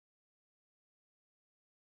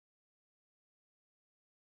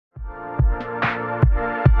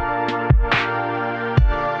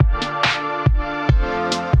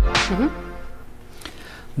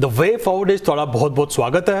The way forward is तुहाडा बहुत बहुत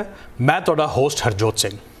स्वागत है। मैं तुहाडा होस्ट हरजोत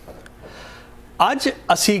सिंह। अज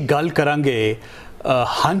असी गल करांगे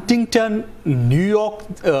हंटिंगटन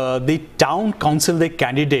न्यूयॉर्क दी टाउन काउंसिल दे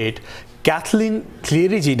कैंडीडेट कैथलीन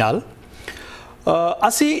क्लीयरी जी नाल।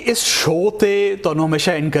 असी इस शो ते तुहानू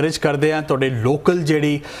हमेशा इनकरेज करते हैं तुहाडे लोकल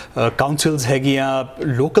जिहड़ी काउंसिल्स हैगियां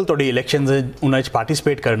लोकल तुहाडी इलैक्शनस उन्हां 'च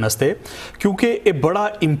पार्टिसिपेट करने वास्ते, क्योंकि ये बड़ा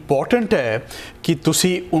इंपॉर्टेंट है कि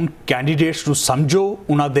तुसी उन कैंडीडेट्स नू समझो,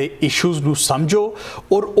 उन्हां दे इशूज़ नू समझो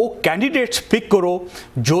और वो कैंडीडेट्स पिक करो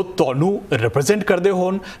जो तुहानू रिप्रजेंट करते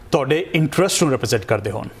होन, तुहाडे इंटरस्ट नू रिप्रजेंट करते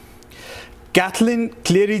होन। कैथलीन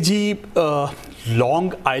क्लीयरी जी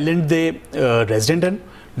लॉन्ग आइलैंड दे रेजिडेंट हैं,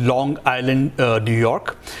 Long Island, New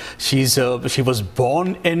York. She was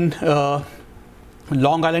born in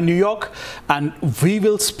Long Island, New York, and we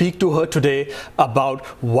will speak to her today about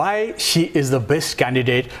why she is the best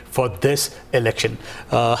candidate for this election.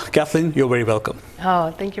 Kathleen, you're very welcome.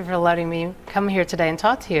 Oh, thank you for letting me come here today and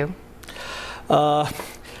talk to you.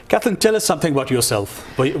 Kathleen, tell us something about yourself.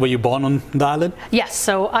 Were you born on the island? Yes,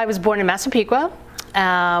 so I was born in Massapequa.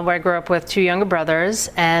 Where I grew up with two younger brothers,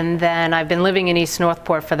 and then I've been living in East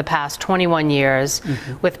Northport for the past 21 years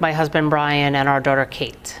with my husband Brian and our daughter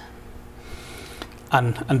Kate.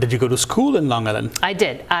 And did you go to school in Long Island? I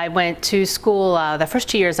did. I went to school, the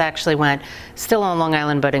first 2 years I actually went still on Long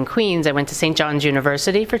Island but in Queens. I went to St. John's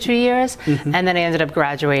University for 2 years, and then I ended up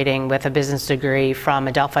graduating with a business degree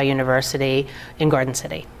from Adelphi University in Garden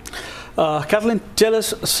City. Kathleen, tell us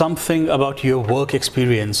something about your work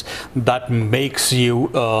experience that makes you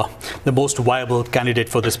the most viable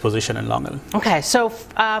candidate for this position in Long Island. Okay, so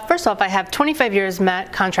first off, I have 25 years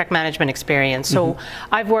contract management experience. So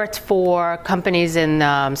I've worked for companies in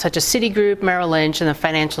such as Citigroup, Merrill Lynch, in the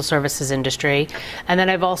financial services industry. And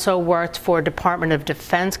then I've also worked for Department of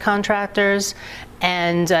Defense contractors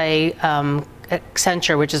and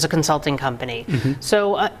Accenture, which is a consulting company. So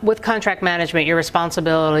with contract management, your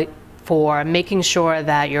responsibility for making sure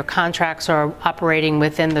that your contracts are operating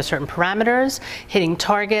within the certain parameters, hitting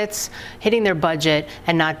targets, hitting their budget,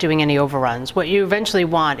 and not doing any overruns. What you eventually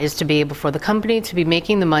want is to be able for the company to be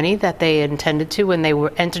making the money that they intended to when they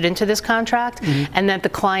were entered into this contract, and that the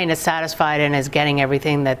client is satisfied and is getting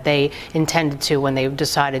everything that they intended to when they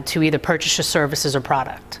decided to either purchase your services or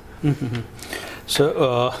product.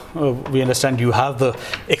 So we understand you have the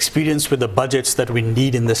experience with the budgets that we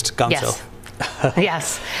need in this council. Yes. Yes,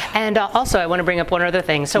 and also I want to bring up one other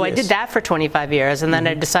thing. So I did that for 25 years, and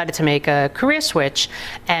then I decided to make a career switch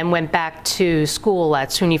and went back to school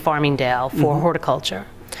at SUNY Farmingdale for horticulture.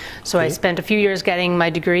 So I spent a few years getting my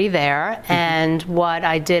degree there, and what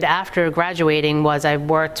I did after graduating was I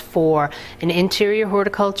worked for an interior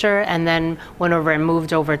horticulture and then went over and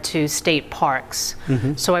moved over to state parks.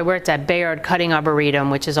 So I worked at Bayard Cutting Arboretum,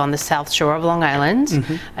 which is on the south shore of Long Island.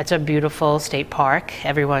 It's a beautiful state park.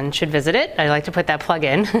 Everyone should visit it. I like to put that plug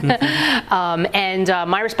in. And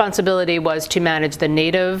my responsibility was to manage the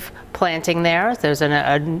native planting there. There's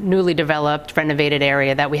a newly developed, renovated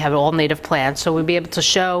area that we have all native plants, so we'll be able to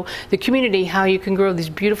show the community how you can grow these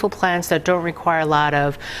beautiful plants that don't require a lot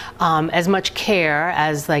of as much care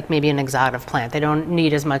as like maybe an exotic plant. They don't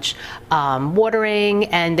need as much watering,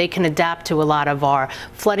 and they can adapt to a lot of our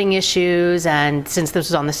flooding issues. And since this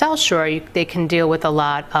is on the South Shore, they can deal with a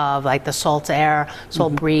lot of like the salt air,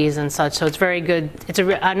 salt breeze and such. So it's very good. It's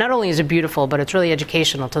not only is it beautiful, but it's really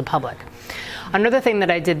educational to the public. Another thing that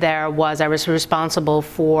I did there was I was responsible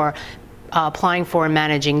for applying for and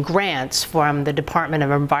managing grants from the Department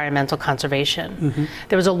of Environmental Conservation.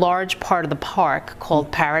 There was a large part of the park called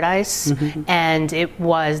Paradise, and it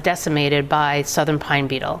was decimated by southern pine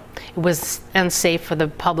beetle. It was unsafe for the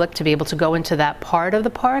public to be able to go into that part of the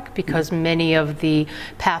park because many of the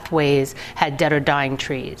pathways had dead or dying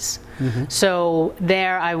trees. So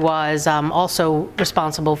there I was also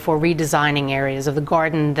responsible for redesigning areas of the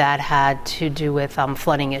garden that had to do with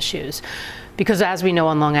flooding issues. Because as we know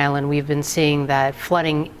on Long Island, we've been seeing that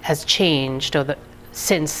flooding has changed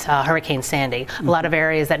since Hurricane Sandy. A lot of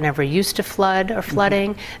areas that never used to flood are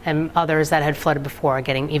flooding, and others that had flooded before are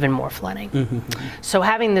getting even more flooding. So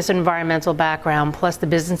having this environmental background plus the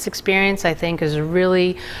business experience, I think, is a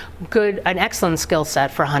really good, an excellent skill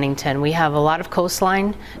set for Huntington. We have a lot of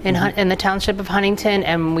coastline in the township of Huntington,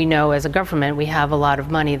 and we know as a government we have a lot of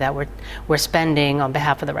money that we're spending on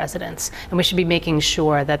behalf of the residents, and we should be making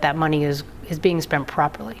sure that that money is being spent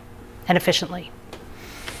properly and efficiently.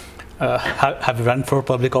 Have you run for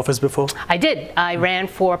public office before? I did. I ran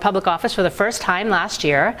for public office for the first time last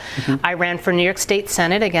year. I ran for New York State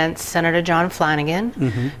Senate against Senator John Flanagan,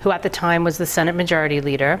 who at the time was the Senate Majority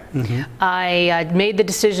Leader. I made the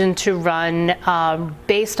decision to run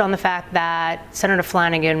based on the fact that Senator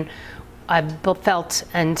Flanagan, I felt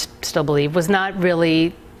and still believe, was not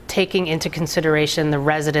really taking into consideration the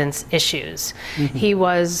residents' issues. He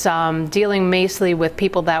was dealing mostly with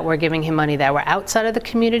people that were giving him money that were outside of the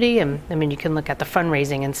community. And I mean, you can look at the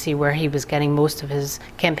fundraising and see where he was getting most of his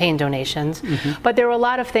campaign donations. But there were a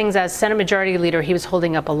lot of things, as Senate Majority Leader, he was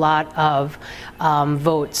holding up a lot of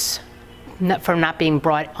votes from not being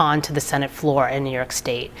brought onto the Senate floor in New York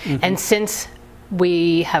State. And since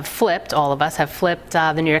we have flipped, all of us have flipped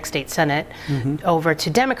the New York State Senate over to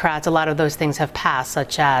Democrats, a lot of those things have passed,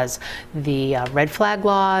 such as the red flag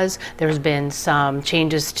laws. There's been some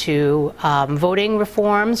changes to voting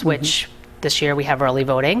reforms, which this year we have early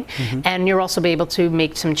voting. And you'll also be able to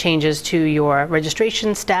make some changes to your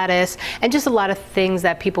registration status and just a lot of things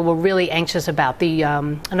that people were really anxious about. The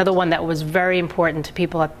another one that was very important to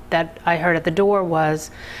people that I heard at the door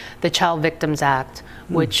was the Child Victims Act,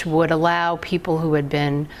 which would allow people who had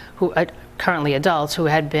been, currently adults, who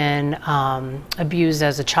had been abused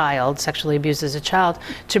as a child, sexually abused as a child,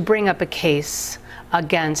 to bring up a case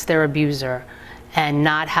against their abuser and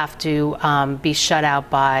not have to be shut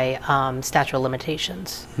out by statute of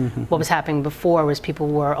limitations. What was happening before was people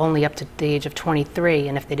were only up to the age of 23,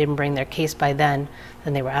 and if they didn't bring their case by then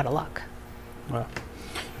they were out of luck. Wow.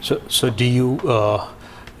 So do you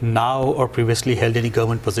now or previously held any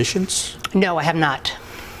government positions? No, I have not.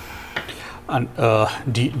 And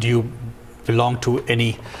do you belong to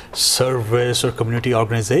any service or community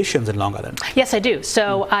organizations in Long Island? Yes, I do.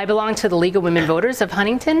 So I belong to the League of Women Voters of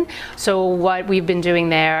Huntington. So what we've been doing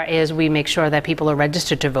there is we make sure that people are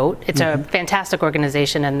registered to vote. It's a fantastic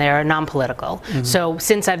organization, and they're non-political. So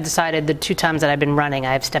since I've decided, the 2 times that I've been running,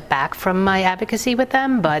 I've stepped back from my advocacy with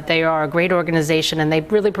them, but they are a great organization, and they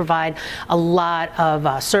really provide a lot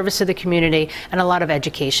of service to the community and a lot of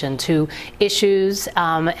education to issues.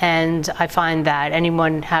 And I find that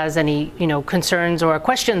anyone has any, concerns or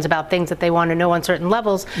questions about things that they want to know on certain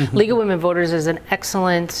levels, League of Women Voters is an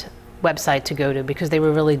excellent website to go to, because they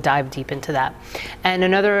will really dive deep into that. And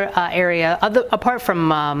another area, apart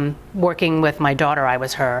from working with my daughter, I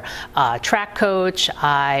was her track coach.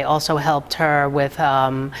 I also helped her with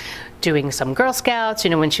doing some Girl Scouts,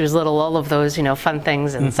 when she was little, all of those, fun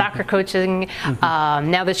things, and soccer coaching.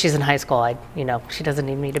 Now that she's in high school, she doesn't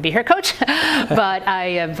need me to be her coach. But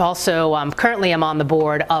I have also, currently I'm on the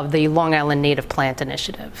board of the Long Island Native Plant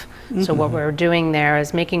Initiative. So what we're doing there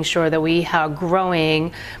is making sure that we are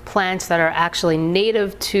growing plants that are actually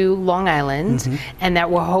native to Long Island, and that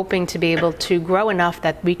we're hoping to be able to grow enough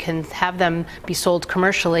that we can have them be sold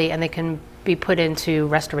commercially, and they can be put into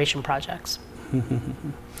restoration projects.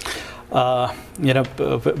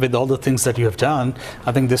 With all the things that you have done,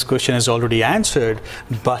 I think this question is already answered,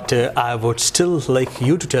 but I would still like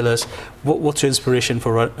you to tell us what's your inspiration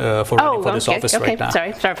for running for this office right now. Sorry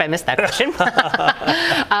if I missed that question.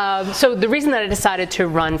 So the reason that I decided to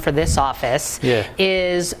run for this office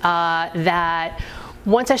is that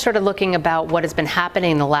once I started looking about what has been happening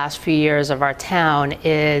in the last few years of our town,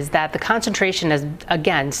 is that the concentration is,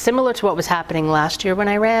 again, similar to what was happening last year when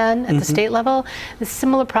I ran at the state level. The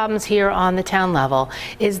similar problems here on the town level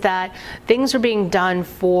is that things are being done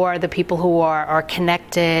for the people who are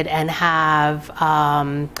connected and have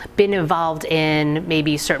been involved in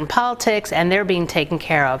maybe certain politics, and they're being taken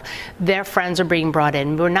care of. Their friends are being brought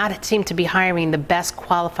in. We're not seem to be hiring the best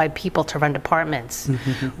qualified people to run departments.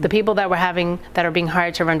 The people that are being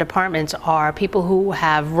hired to run departments are people who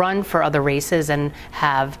have run for other races and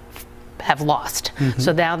have lost.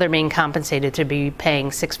 So now they're being compensated to be paying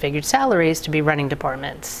 6-figure salaries to be running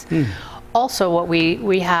departments. Also, what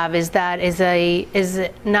we have is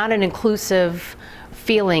not an inclusive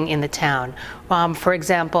feeling in the town. For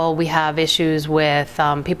example, we have issues with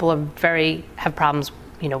people have problems,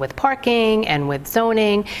 with parking and with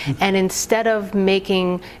zoning, and instead of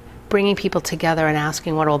bringing people together and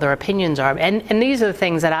asking what all their opinions are. And these are the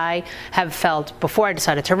things that I have felt before I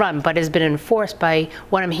decided to run, but has been enforced by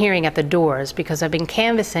what I'm hearing at the doors, because I've been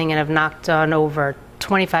canvassing and have knocked on over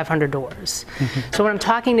 2,500 doors. So when I'm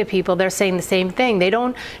talking to people, they're saying the same thing. They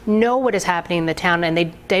don't know what is happening in the town, and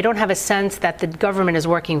they don't have a sense that the government is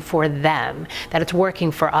working for them, that it's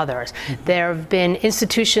working for others. There have been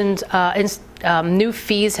institutions, new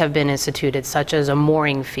fees have been instituted, such as a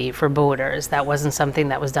mooring fee for boaters. That wasn't something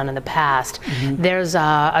that was done in the past. There's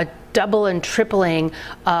a double and tripling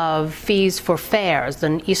of fees for fairs.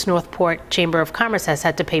 The East Northport Chamber of Commerce has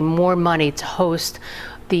had to pay more money to host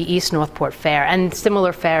the East Northport Fair and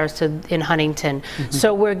similar fairs to in Huntington. So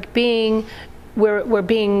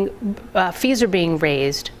fees are being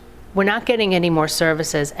raised. We're not getting any more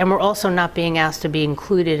services, and we're also not being asked to be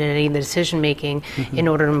included in any of the decision making in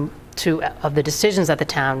order of the decisions that the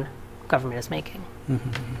town government is making.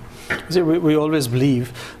 See, we always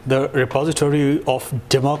believe the repository of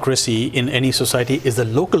democracy in any society is the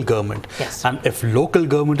local government. Yes. And if local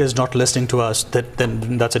government is not listening to us,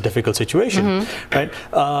 then that's a difficult situation, right?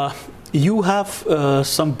 You have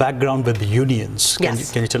some background with unions.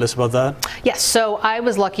 Can you tell us about that? Yes. So I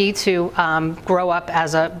was lucky to grow up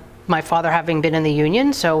as my father having been in the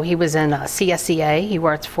union, so he was in CSEA. He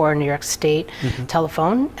worked for New York State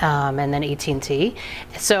Telephone and then AT&T.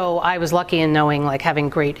 So I was lucky in knowing, like, having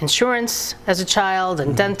great insurance as a child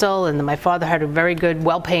and dental, and my father had a very good,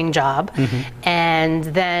 well-paying job. And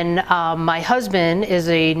then my husband is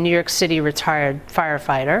a New York City retired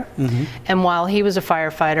firefighter, and while he was a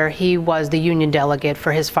firefighter, he was the union delegate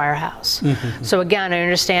for his firehouse. So again, I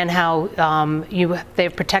understand how they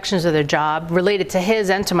have protections of their job related to his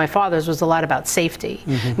and to my father's was a lot about safety,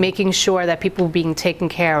 making sure that people were being taken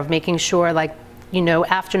care of, making sure, like, you know,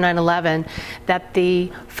 after 9/11, that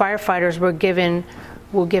the firefighters were giving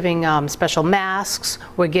special masks,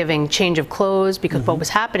 were giving change of clothes, because what was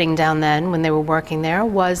happening down then when they were working there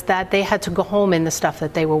was that they had to go home in the stuff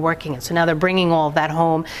that they were working in. So now they're bringing all of that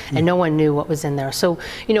home, and no one knew what was in there. So,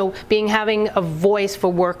 you know, having a voice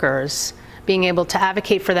for workers, being able to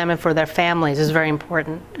advocate for them and for their families is very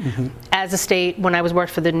important. As a state, when I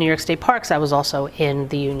worked for the New York State Parks, I was also in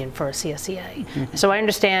the union for CSEA. So I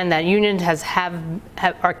understand that unions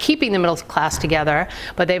are keeping the middle class together,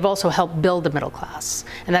 but they've also helped build the middle class.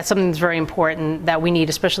 And that's something that's very important that we need,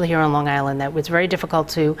 especially here on Long Island, that it's very difficult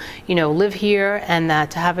to, you know, live here, and that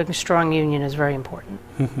to have a strong union is very important.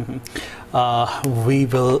 We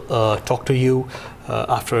will talk to you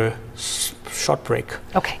after a short break.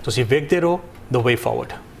 Okay. So see, देखते रहो The Way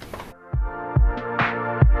Forward.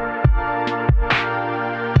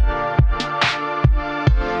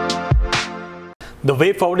 The Way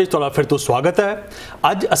Forward ਵਿੱਚ ਤੁਹਾਡਾ ਫਿਰ ਤੋਂ ਸਵਾਗਤ ਹੈ।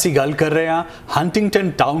 ਅੱਜ ਅਸੀਂ ਗੱਲ ਕਰ ਰਹੇ ਹਾਂ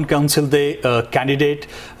ਹੰਟਿੰਗਟਨ ਟਾਊਨ ਕਾਉਂਸਲ ਦੇ ਕੈਂਡੀਡੇਟ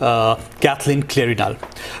ਕੈਥਲੀਨ ਕਲੀਅਰੀ ਨਾਲ।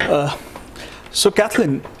 So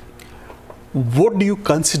Kathleen, what do you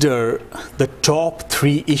consider the top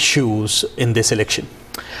 3 issues in this election?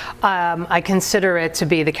 I consider it to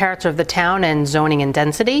be the character of the town and zoning and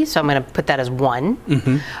density, so I'm going to put that as one.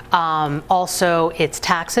 Also, it's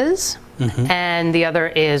taxes, and the other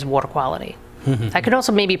is water quality. I could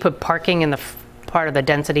also maybe put parking in the part of the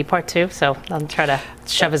density part too, so I'll try to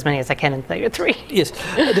shove as many as I can into your 3. Yes,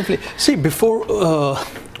 definitely. See, before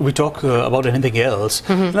we talk about anything else,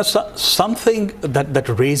 something that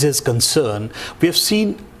raises concern. We have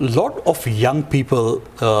seen a lot of young people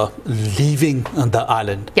leaving the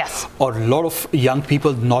island. Yes. Or a lot of young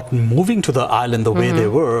people not moving to the island the way they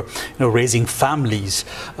were, you know, raising families.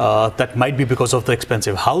 That might be because of the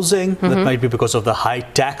expensive housing. That might be because of the high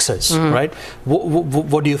taxes, right?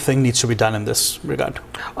 What do you think needs to be done in this regard?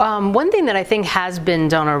 One thing that I think has been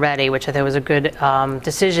done already, which I think was a good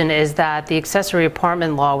decision, is that the accessory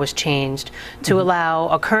apartment law was changed to allow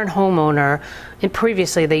a current homeowner. And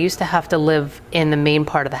previously, they used to have to live in the main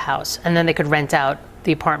part of the house, and then they could rent out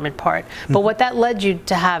the apartment part. But what that led you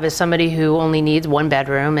to have is somebody who only needs 1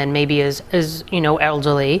 bedroom and maybe is you know,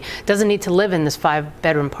 elderly, doesn't need to live in this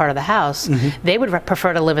 5-bedroom part of the house. They would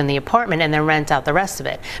prefer to live in the apartment and then rent out the rest of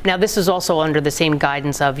it. Now, this is also under the same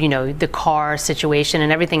guidance of, you know, the car situation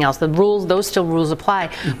and everything else. The rules, those still rules apply.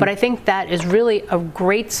 But I think that is really a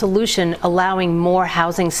great solution, allowing more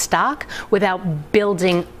housing stock without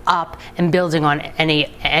building up and building on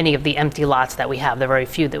any of the empty lots that we have, the very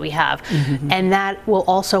few that we have. And that will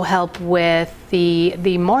also help with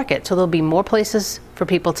the market. So there'll be more places for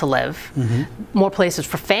people to live, more places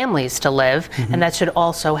for families to live, and that should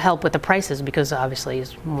also help with the prices, because obviously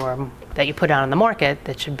it's more that you put out on the market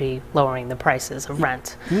that should be lowering the prices of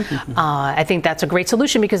rent. I think that's a great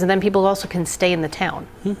solution, because then people also can stay in the town.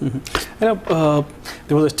 You know,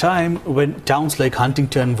 there was a time when towns like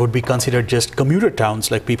Huntington would be considered just commuter towns,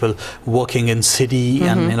 like people working in city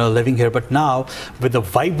and, you know, living here. But now, with the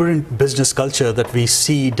vibrant business culture that we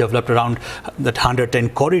see developed around that 110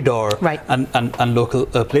 corridor, and local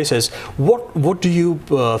places, what do you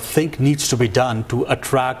think needs to be done to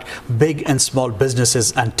attract big and small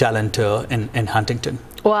businesses and talent in Huntington?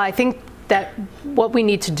 Well, I think that what we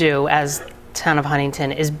need to do as town of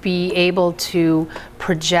Huntington is be able to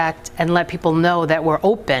project and let people know that we're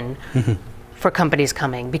open for companies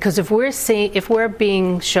coming, because if we're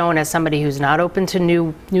being shown as somebody who's not open to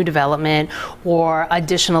new development or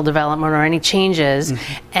additional development or any changes,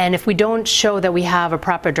 and if we don't show that we have a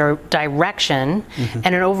proper direction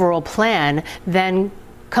and an overall plan, then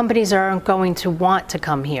companies aren't going to want to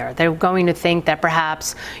come here. They're going to think that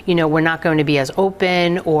perhaps, you know, we're not going to be as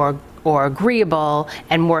open or agreeable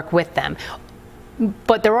and work with them.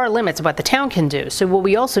 But there are limits of what the town can do. So what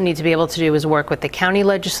we also need to be able to do is work with the county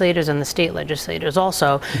legislators and the state legislators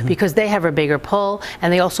also, because they have a bigger pull,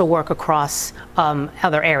 and they also work across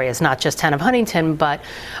other areas, not just Town of Huntington, but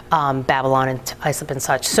Babylon and Islip and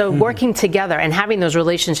such. So working together and having those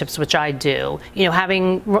relationships, which I do, you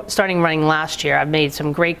know, starting running last year, I've made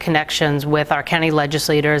some great connections with our county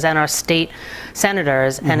legislators and our state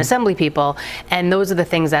senators and assembly people, and those are the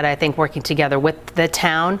things that I think working together with the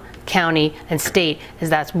town, county, and state is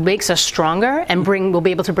that makes us stronger, and we'll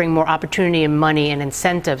be able to bring more opportunity and money and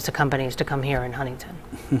incentives to companies to come here in Huntington.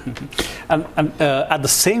 And at the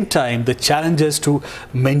same time, the challenge is to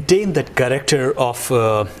maintain that character of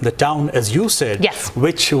the town, as you said,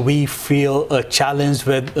 which we feel a challenge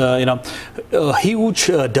with, you know, huge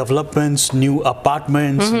developments, new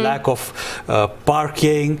apartments, lack of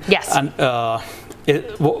parking. And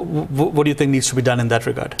what do you think needs to be done in that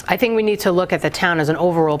regard? I think we need to look at the town as an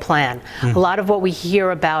overall plan. A lot of what we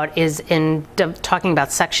hear about is in talking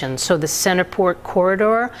about sections. So the Centerport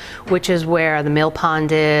corridor, which is where the mill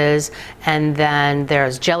pond is, and then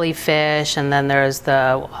there's Jellyfish, and then there's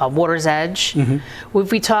the Water's Edge.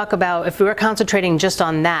 If we talk about, if we were concentrating just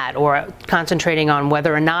on that, or concentrating on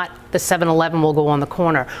whether or not the 7-Eleven will go on the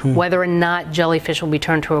corner, whether or not Jellyfish will be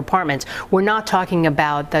turned to apartments, we're not talking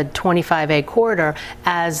about the 25A corridor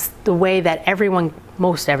as the way that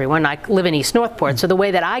most everyone, I live in East Northport, so the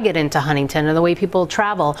way that I get into Huntington and the way people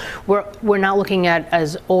travel, we're not looking at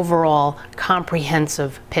as overall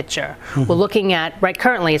comprehensive picture. We're looking at, right,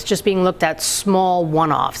 currently it's just being looked at small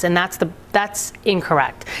one-offs, and that's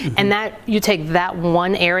incorrect. And that you take that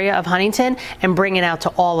one area of Huntington and bring it out to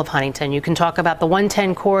all of Huntington. You can talk about the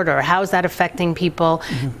 110 corridor. How is that affecting people,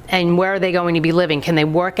 and where are they going to be living? Can they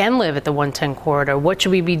work and live at the 110 corridor? What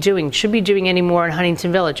should we be doing? Should we be doing any more in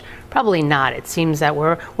Huntington Village? Probably not. It seems that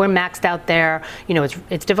we're maxed out there. You know,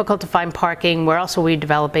 it's difficult to find parking. Where else are we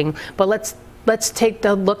developing? But let's take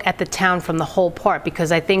a look at the town from the whole part,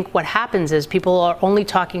 because I think what happens is people are only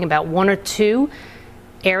talking about one or two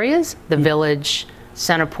areas, the village,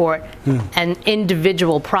 Centerport, and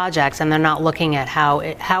individual projects, and they're not looking at how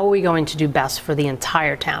are we going to do best for the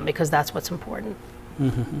entire town, because that's what's important.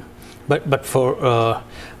 But for a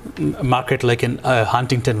market like in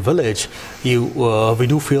Huntington Village, we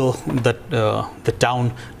do feel that the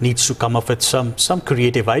town needs to come up with some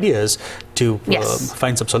creative ideas to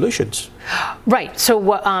find some solutions. Right.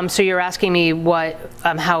 So so you're asking me what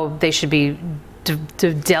how they should be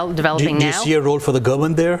developing now? Do you see a role for the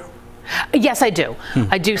government there? Yes, I do.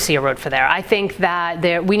 I do see a road for there. I think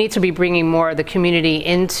that we need to be bringing more of the community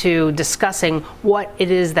into discussing what it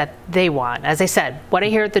is that they want. As I said, what I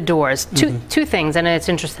hear at the doors, two things, and it's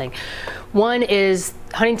interesting. One is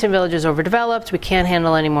Huntington Village is overdeveloped. We can't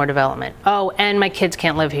handle any more development. Oh, and my kids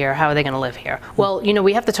can't live here. How are they going to live here? Well, you know,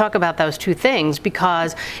 we have to talk about those two things,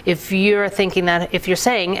 because if you're thinking that, if you're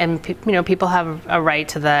saying, and you know, people have a right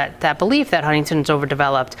to that belief that Huntington is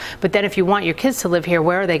overdeveloped, but then if you want your kids to live here,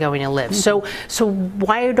 where are they going to live? So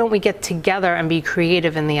why don't we get together and be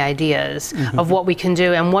creative in the ideas of what we can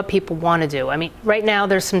do and what people want to do? I mean, right now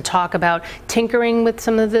there's some talk about tinkering with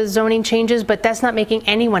some of the zoning changes, but that's not making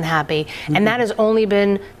anyone happy. And that has only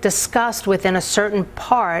been discussed within a certain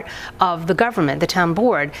part of the government, the town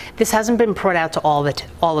board. This hasn't been brought out to all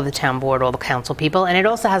of the town board, all the council people, and it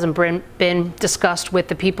also hasn't been discussed with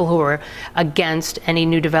the people who are against any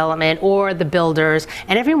new development or the builders.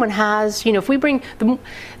 And everyone has, you know, if we bring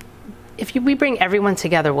everyone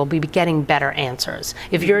together, we'll be getting better answers.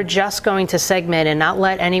 If you're just going to segment and not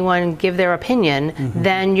let anyone give their opinion,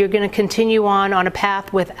 then you're going to continue on a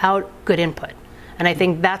path without good input. And I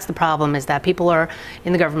think that's the problem, is that people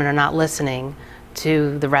in the government are not listening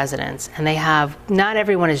to the residents, and not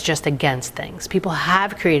everyone is just against things. People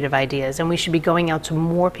have creative ideas, and we should be going out to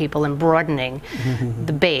more people and broadening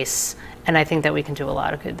the base, and I think that we can do a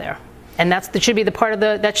lot of good there. And that should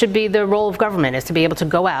be the role of government, is to be able to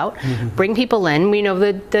go out, bring people in. We know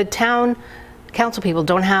the town council people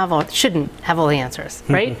shouldn't have all the answers,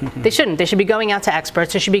 right? They shouldn't. They should be going out to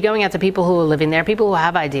experts. They should be going out to people who are living there, people who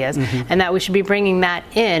have ideas, and that we should be bringing that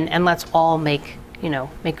in, and let's all make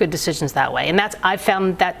make good decisions that way. And I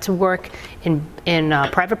found that to work in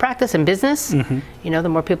private practice and business. The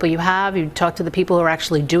more people you have, you talk to the people who are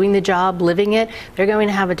actually doing the job, living it, they're going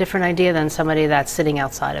to have a different idea than somebody that's sitting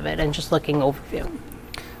outside of it and just looking overview.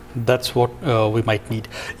 That's what we might need.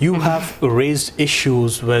 You have raised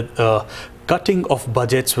issues with cutting of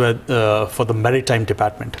budgets for the Maritime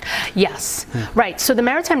Department. Yes, right. So the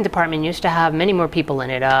Maritime Department used to have many more people in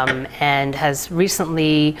it and has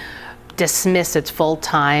recently dismissed its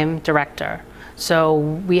full-time director. So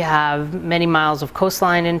we have many miles of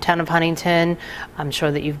coastline in town of Huntington. I'm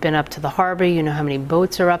sure that you've been up to the harbor. You know how many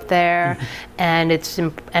boats are up there, and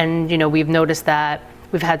we've noticed that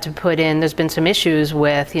we've had to put in. There's been some issues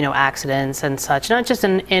with accidents and such, not just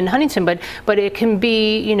in Huntington, but it can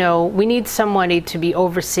be we need somebody to be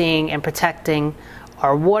overseeing and protecting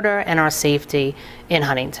our water and our safety in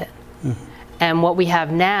Huntington. And what we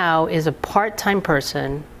have now is a part-time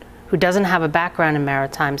person who doesn't have a background in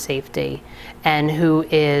maritime safety and who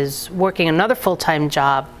is working another full-time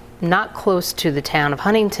job not close to the town of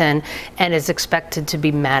Huntington and is expected to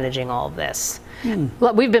be managing all of this.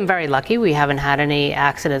 We've been very lucky. We haven't had any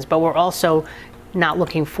accidents, but we're also not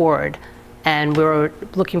looking forward. And we're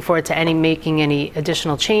looking forward to making any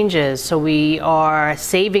additional changes. So we are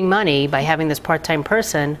saving money by having this part-time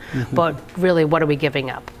person, but really, what are we giving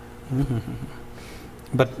up?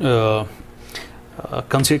 But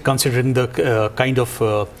considering the kind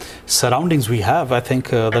of surroundings we have, I think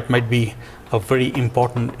that might be a very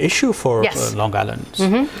important issue for Long Island.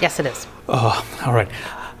 Yes, it is. All right.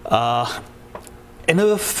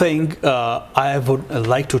 Another thing I would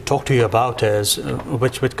like to talk to you about is,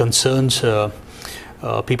 which concerns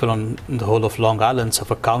people on the whole of Long Island,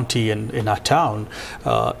 Suffolk County, and in our town,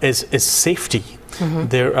 is safety.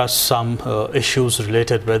 There are some issues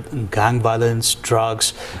related with gang violence,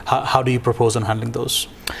 drugs. How do you propose on handling those?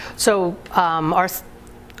 So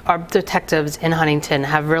our detectives in Huntington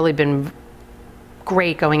have really been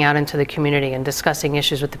great going out into the community and discussing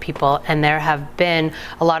issues with the people, and there have been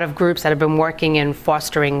a lot of groups that have been working in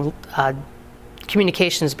fostering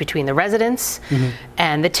communications between the residents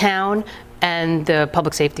and the town and the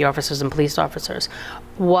public safety officers and police officers.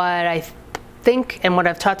 What I think, and what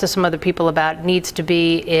I've talked to some other people about, needs to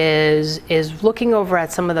be is looking over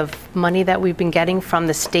at some of the money that we've been getting from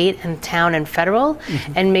the state and town and federal,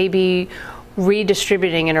 and maybe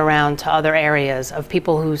redistributing it around to other areas of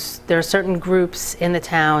people there are certain groups in the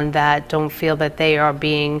town that don't feel that they are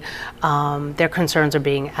being, their concerns are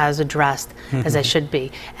being as addressed as they should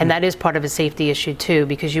be. And that is part of a safety issue too,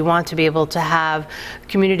 because you want to be able to have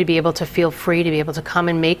community be able to feel free to be able to come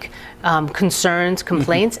and make concerns,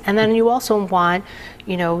 complaints, and then you also want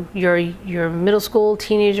your middle school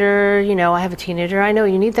teenager, I have a teenager, I know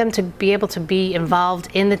you need them to be able to be involved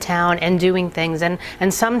in the town and doing things. And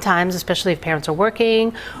sometimes, especially if parents are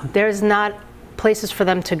working, there's not places for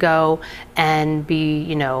them to go and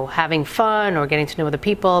be, having fun or getting to know other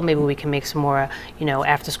people. Maybe we can make some more,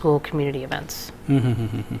 after school community events.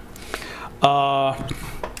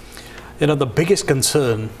 The biggest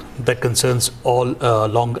concern that concerns all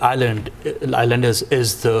Long Islanders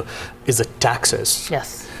is the taxes.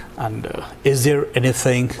 Yes. And is there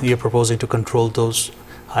anything you're proposing to control those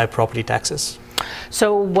high property taxes?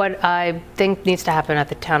 So what I think needs to happen at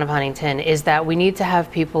the town of Huntington is that we need to have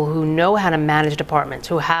people who know how to manage departments,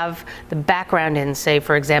 who have the background in, say,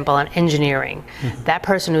 for example, on engineering. That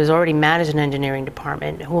person who's already managed an engineering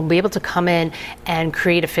department, who will be able to come in and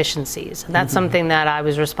create efficiencies. And that's something that I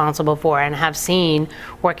was responsible for and have seen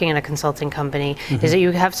working in a consulting company, is that you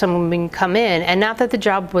have someone come in, and not that the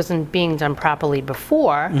job wasn't being done properly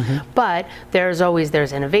before, but there's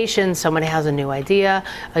innovation, somebody has a new idea,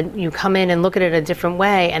 you come in and look at it a different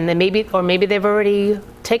way, and then maybe they've already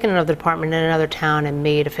taken another department in another town and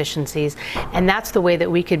made efficiencies, and that's the way that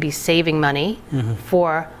we could be saving money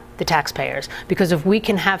for the taxpayers. Because if we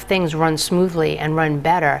can have things run smoothly and run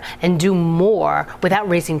better and do more without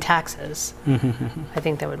raising taxes, I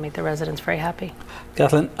think that would make the residents very happy.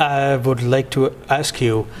 Kathleen, I would like to ask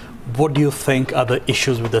you, what do you think are the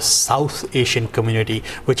issues with the South Asian community,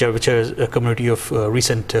 which is a community of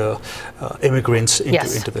recent immigrants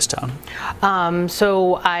into this town?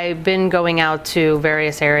 So I've been going out to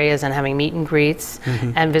various areas and having meet and greets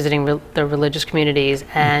and visiting the religious communities.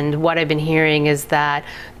 And what I've been hearing is that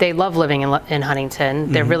they love living in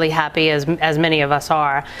Huntington. They're really happy, as many of us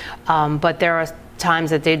are. But there are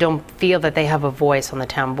times that they don't feel that they have a voice on the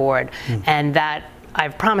town board, and that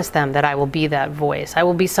I've promised them that I will be that voice. I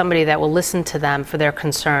will be somebody that will listen to them for their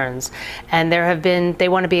concerns. And they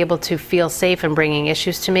want to be able to feel safe in bringing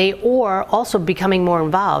issues to me, or also becoming more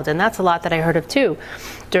involved. And that's a lot that I heard of too.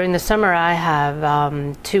 During the summer, I have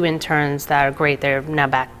 2 interns that are great. They're now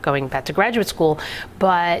going back to graduate school,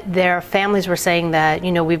 but their families were saying that,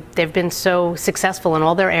 you know, they've been so successful in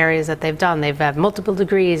all their areas that they've done. They've had multiple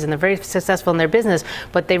degrees and they're very successful in their business,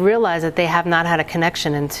 but they realize that they have not had a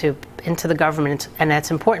connection into the government, and that's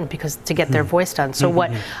important because to get their voice done. So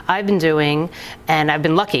what I've been doing, and I've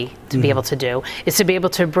been lucky to be able to do, is to be able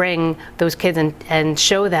to bring those kids and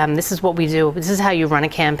show them, this is what we do, this is how you run a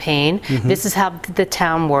campaign, this is how the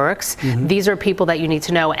town works, these are people that you need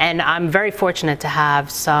to know. And I'm very fortunate to have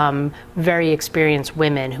some very experienced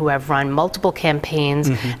women who have run multiple campaigns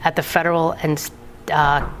at the federal and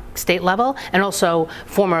state level, and also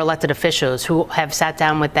former elected officials who have sat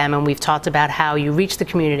down with them, and we've talked about how you reach the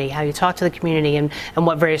community, how you talk to the community, and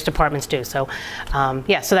what various departments do. So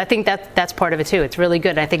yeah, so I think that's part of it too. It's really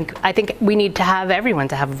good. I think we need to have everyone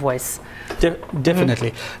to have a voice.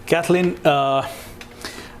 Definitely. Kathleen,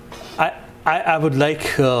 I would like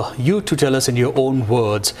you to tell us in your own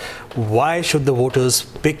words, why should the voters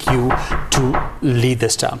pick you to lead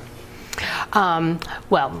this town?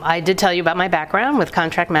 Well, I did tell you about my background with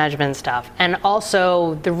contract management and stuff, and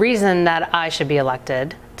also the reason that I should be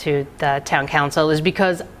elected to the town council is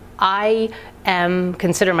because I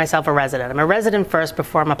consider myself a resident. I'm a resident first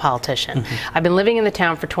before I'm a politician. I've been living in the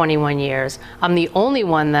town for 21 years. I'm the only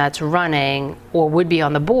one that's running or would be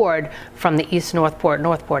on the board from the East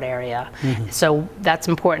Northport area. So that's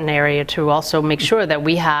an important area to also make sure that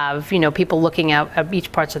we have, you know, people looking out at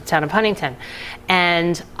each parts of the town of Huntington.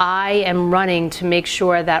 And I am running to make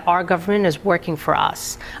sure that our government is working for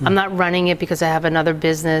us. I'm not running it because I have another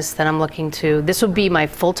business that I'm looking to. This will be my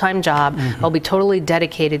full-time job. I'll be totally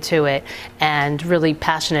dedicated to it and really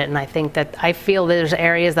passionate, and I think that I feel there's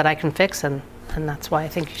areas that I can fix, and that's why I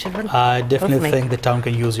think you should run. I definitely think the town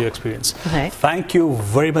can use your experience. Okay. Thank you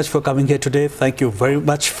very much for coming here today. Thank you very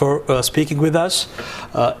much for speaking with us.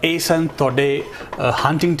 Asan Tode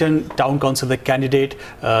Huntington Town Council the candidate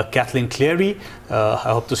Kathleen Cleary. I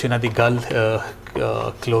hope to see the gal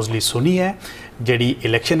closely suni hai. ਜਿਹੜੀ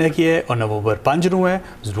election ਹੈਗੀ ਹੈ ਉਹ ਨਵੰਬਰ 5 ਨੂੰ ਹੈ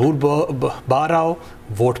ਜ਼ਰੂਰ ਬਾਹਰ ਆਓ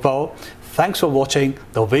vote ਪਾਓ thanks for watching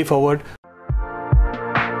the way forward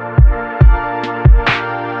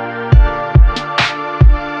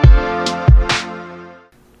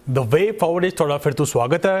the way forward ਵਿੱਚ ਤੁਹਾਡਾ ਫਿਰ ਤੋਂ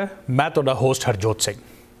ਸਵਾਗਤ ਹੈ ਮੈਂ ਤੁਹਾਡਾ ਹੋਸਟ ਹਰਜੋਤ ਸਿੰਘ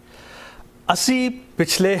ਅਸੀਂ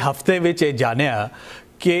ਪਿਛਲੇ ਹਫਤੇ ਵਿੱਚ ਇਹ ਜਾਣਿਆ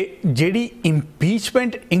कि ਜਿਹੜੀ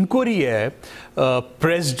ਇੰਪੀਚਮੈਂਟ ਇਨਕੁਆਰੀ ਹੈ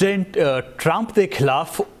ਪ੍ਰੈਜ਼ੀਡੈਂਟ ਟਰੰਪ ਦੇ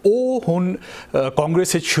ਖਿਲਾਫ ਉਹ ਹੁਣ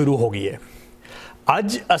ਕਾਂਗਰਸ ਵਿੱਚ ਸ਼ੁਰੂ ਹੋ ਗਈ ਹੈ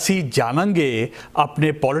ਅੱਜ ਅਸੀਂ ਜਾਣਾਂਗੇ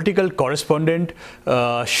ਆਪਣੇ ਪੋਲੀਟੀਕਲ ਕੋਰੈਸਪੋਂਡੈਂਟ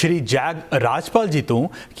ਸ਼੍ਰੀ ਜੈਗ ਰਾਜਪਾਲ ਜੀ ਤੋਂ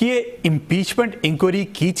ਕਿ ਇਹ ਇੰਪੀਚਮੈਂਟ ਇਨਕੁਆਰੀ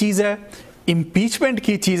ਕੀ ਚੀਜ਼ ਹੈ ਇੰਪੀਚਮੈਂਟ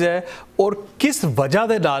ਕੀ ਚੀਜ਼ ਹੈ ਔਰ ਕਿਸ ਵਜ੍ਹਾ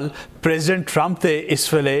ਦੇ ਨਾਲ ਪ੍ਰੈਜ਼ੀਡੈਂਟ ਟਰੰਪ ਤੇ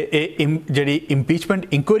ਇਸ ਵੇਲੇ ਇਹ ਜਿਹੜੀ ਇੰਪੀਚਮੈਂਟ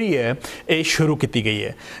ਇਨਕੁਆਰੀ ਹੈ ਇਹ ਸ਼ੁਰੂ ਕੀਤੀ ਗਈ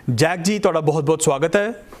ਹੈ ਜੈਗ ਜੀ ਤੁਹਾਡਾ ਬਹੁਤ ਬਹੁਤ ਸਵਾਗਤ ਹੈ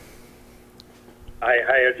ਹਾਈ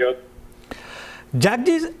ਹਰਜੋਤ ਜੈਗ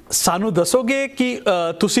ਜੀ ਸਾਨੂੰ ਦੱਸੋਗੇ ਕਿ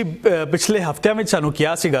ਤੁਸੀਂ ਪਿਛਲੇ ਹਫ਼ਤਿਆਂ ਵਿੱਚ ਸਾਨੂੰ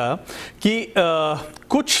ਕਿਹਾ ਸੀਗਾ ਕਿ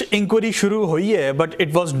ਕੁਝ ਇਨਕੁਆਰੀ ਸ਼ੁਰੂ ਹੋਈ ਹੈ but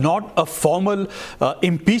it was not a formal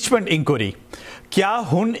impeachment inquiry क्या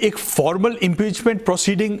हुन एक फॉर्मल इम्पीचमेंट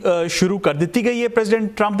प्रोसीडिंग शुरू कर दी गई है प्रेसिडेंट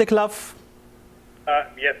ट्रंप के खिलाफ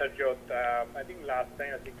yes Harjot I think last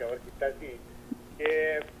time ਅਸੀਂ ਕਵਰ ਕੀਤਾ ਸੀ ਕਿ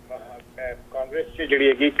ਕਾਂਗਰਸ ਚ ਜਿਹੜੀ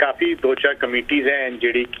ਹੈਗੀ ਕਾਫੀ 2-4 ਕਮੇਟੀਆਂ ਹਨ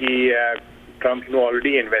ਜਿਹੜੀ ਕਿ ਟਰੰਪ ਨੂੰ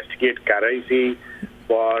ਆਲਰੇਡੀ ਇਨਵੈਸਟੀਗੇਟ ਕਰ ਰਹੀ ਸੀ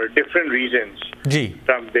ਫॉर ਡਿਫਰੈਂਟ ਰੀਜ਼ਨਸ ਜੀ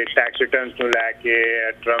ਟਰੰਪ ਦੇ ਟੈਕਸ ਰਿਟਰਨਸ ਨੂੰ ਲੈ ਕੇ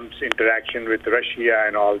ਟਰੰਪਸ interaction with Russia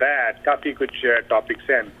and all that ਕਾਫੀ ਕੁਝ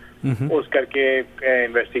ਟੌਪਿਕਸ ਹਨ ਉਸ ਕਰਕੇ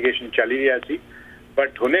ਇਨਵੈਸਟੀਗੇਸ਼ਨ ਚੱਲ ਰਹੀ ਸੀ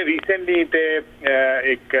बट हुणे रीसेंटली ते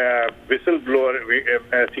एक विसल ब्लोअर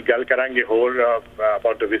असीं गल करांगे होर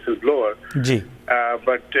about the whistle blower ji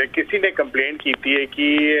but किसी ने कंप्लेंट की है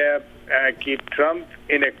कि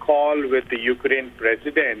Trump in A call with the Ukraine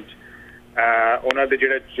president उन्हां दे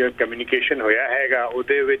जिहड़ा कम्युनिकेशन होया हैगा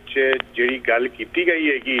उहदे विच जिहड़ी गल कीती गई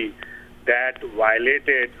हैगी that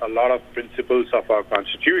violated a lot of principles of our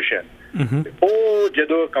constitution वो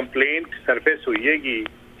जदों कंप्लेंट सरफेस हुई हैगी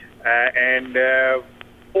and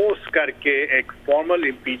post करके एक formal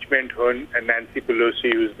impeachment हुन Nancy Pelosi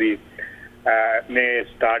who's the ने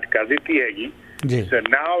start कर दी हैगी so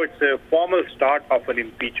now it's a formal start of an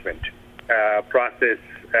impeachment process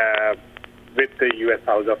with the US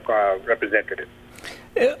House of Representatives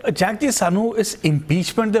Jack जी सानू इस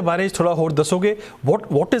impeachment दे बारे थोड़ा और दसोगे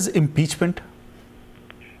what is impeachment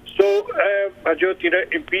so जो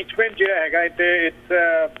impeachment जो हैगा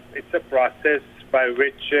it's a process by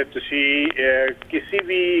which ਤੁਸੀਂ ਕਿਸੇ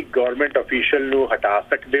ਵੀ ਗਵਰਨਮੈਂਟ ਅਫੀਸ਼ੀਅਲ ਨੂੰ ਹਟਾ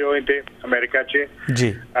ਸਕਦੇ ਹੋ ਇੱਥੇ ਅਮਰੀਕਾ 'ਚ ਜੀ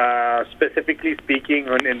specifically speaking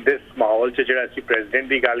in this ਮਾਹੌਲ 'ਚ ਜਿਹੜਾ ਅਸੀਂ ਪ੍ਰੈਜ਼ੀਡੈਂਟ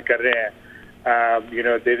ਦੀ ਗੱਲ ਕਰ ਰਹੇ ਹਾਂ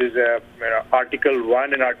there is Article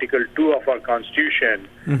 1 and Article 2 of our Constitution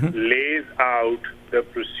lays out the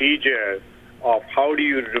procedure of how do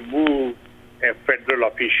you remove a federal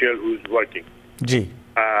official who's working. Ji.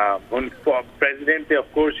 President, of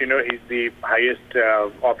course, he's the highest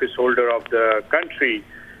office holder of the country.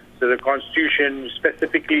 So the Constitution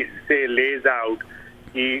specifically lays out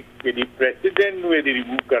that the president ਨੂੰ ਇਹਦੀ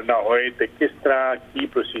remove ਕਰਨਾ ਹੋਏ ਤੇ ਕਿਸ ਤਰ੍ਹਾਂ ਕੀ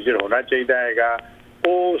procedure ਹੋਣਾ ਚਾਹੀਦਾ ਹੈਗਾ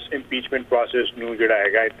ਉਸ impeachment process ਨੂੰ ਜਿਹੜਾ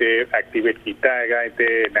ਹੈਗਾ ਇੱਥੇ ਐਕਟੀਵੇਟ ਕੀਤਾ ਹੈਗਾ ਇੱਥੇ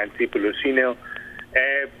ਨੈਂਸੀ ਪੈਲੋਸੀ ਨੇ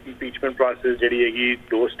ਇਹ impeachment process ਜਿਹੜੀ ਹੈਗੀ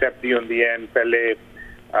 2 ਸਟੈਪ ਦੀ ਹੁੰਦੀ ਹੈ ਪਹਿਲੇ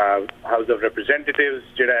House of Representatives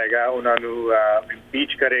ਜਿਹੜਾ ਹੈਗਾ ਉਹਨਾਂ ਨੂੰ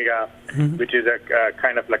impeach ਕਰੇਗਾ which is a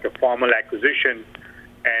kind of like a formal acquisition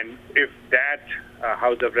and if that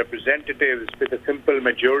House of Representatives with a simple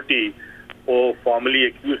majority or formally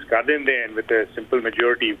accused ਕਰ ਦਿੰਦੇ and with a simple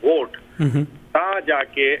majority vote ਤਾਂ ਜਾ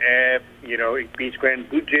ਕੇ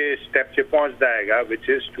impeachment ਦੂਜੇ ਸਟੈਪ 'ਚ ਪਹੁੰਚਦਾ ਹੈਗਾ which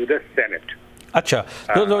is to the Senate. अच्छा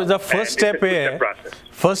तो the first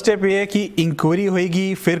step है कि इंक्वायरी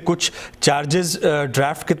होएगी फिर कुछ चार्जेस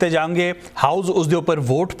ड्राफ्ट किए जाएंगे हाउस उसके ऊपर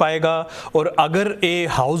वोट पाएगा और अगर ये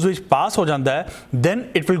हाउस विच पास हो जाता है then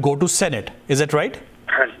it will go to Senate. Is that right?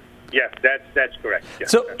 Yes, that's correct.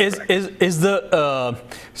 Yes, so is the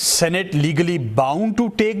Senate legally bound to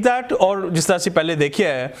take that और जिस तरह से पहले देखिए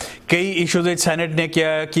है कई इश्यूज Senate ने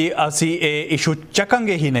किया कि असी इशू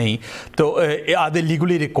चकेंगे ही नहीं तो are they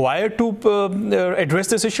legally required to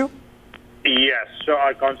address this issue? Yes, so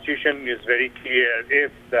our constitution is very clear.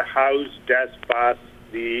 If the House does pass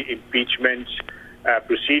the impeachment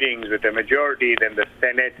proceedings with a majority, then the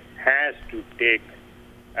Senate has to take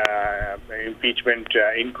impeachment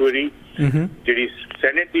inquiry. ਜਿਹੜੀ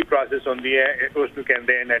Senate ਦੀ process ਹੁੰਦੀ ਹੈ ਉਸ ਨੂੰ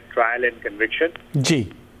ਕਹਿੰਦੇ ਨੇ trial and conviction. ਜੀ.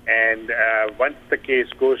 And once the case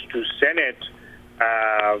goes to Senate,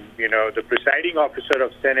 the presiding officer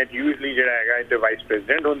of Senate usually ਜਿਹੜਾ ਹੈਗਾ ਇਹ vice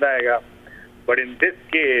president ਹੁੰਦਾ ਹੈਗਾ. But in this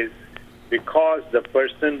case, because the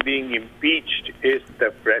person being impeached is the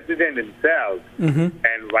president himself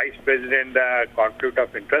and vice president conflict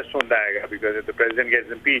of interest ਹੁੰਦਾ ਹੈਗਾ because if the president gets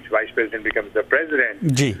impeached, vice president becomes the president.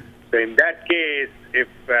 Ji. So in that case,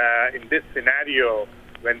 if in this scenario,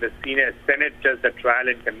 when the Senate does the trial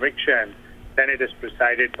and conviction, Senate is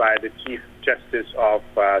presided by the Chief Justice of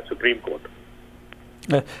Supreme Court.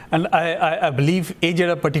 And I believe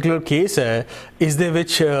a particular case is there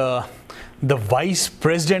which the vice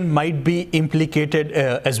president might be implicated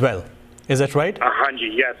as well. Is that right? Hanji,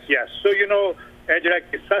 yes. So ਇਹ ਜਿਹੜਾ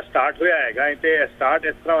ਕਿੱਸਾ start ਹੋਇਆ ਹੈਗਾ ਤੇ start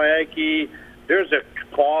ਇਸ ਤਰ੍ਹਾਂ ਹੋਇਆ ਹੈ ਕਿ there's a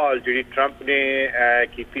call ਜਿਹੜੀ ਟਰੰਪ ਨੇ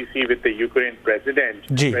ਕੀਤੀ ਸੀ with the Ukraine president,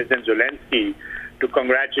 President Zelensky, to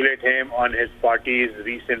congratulate him on his party's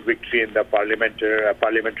recent victory in the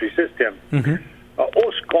parliamentary system.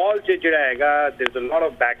 ਉਸ call 'ਚ ਜਿਹੜਾ ਹੈਗਾ there's a lot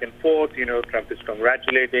of back and forth, Trump is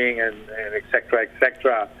congratulating and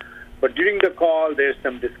etc. But during the call, there's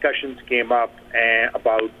some discussions came up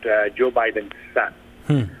about Joe Biden's son.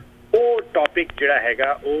 ਉਹ topic ਜਿਹੜਾ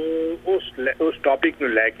ਹੈਗਾ ਉਸ topic ਨੂੰ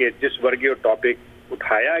ਲੈ ਕੇ ਜਿਸ ਵਰਗੇ ਉਹ topic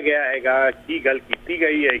ਉਠਾਇਆ ਗਿਆ ਹੈਗਾ ਕੀ ਗੱਲ ਕੀਤੀ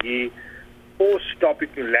ਗਈ ਹੈਗੀ ਉਸ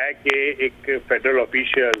topic ਨੂੰ ਲੈ ਕੇ ਇੱਕ federal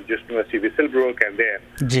official ਜਿਸ ਨੂੰ ਅਸੀਂ whistleblower ਕਹਿੰਦੇ ਹਾਂ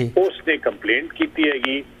ਉਸ ਨੇ complaint ਕੀਤੀ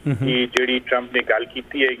ਹੈਗੀ ਕਿ ਜਿਹੜੀ Trump ਨੇ ਗੱਲ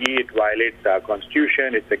ਕੀਤੀ ਹੈਗੀ it violates the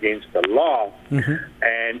constitution, it's against the law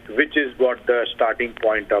and which is what the starting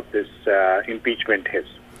point of this impeachment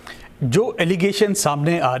is. जो एलिगेशन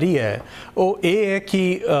सामने आ रही है वो ये है कि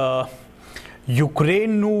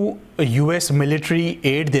यूक्रेन ਨੂੰ US ਮਿਲਟਰੀ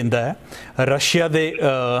ਏਡ ਦਿੰਦਾ ਹੈ ਰਸ਼ੀਆ ਦੇ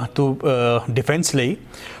ਡਿਫੈਂਸ ਲਈ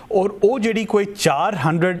ਔਰ ਉਹ ਜਿਹੜੀ ਕੋਈ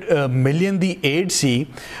 400 ਮਿਲੀਅਨ ਦੀ ਏਡ ਸੀ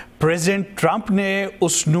ਪ੍ਰੈਜ਼ੀਡੈਂਟ ਟਰੰਪ ਨੇ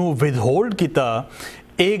ਉਸ ਨੂੰ ਵਿਦਹੋਲਡ ਕੀਤਾ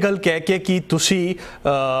ਇਹ ਗੱਲ ਕਹਿ ਕੇ ਕਿ ਤੁਸੀਂ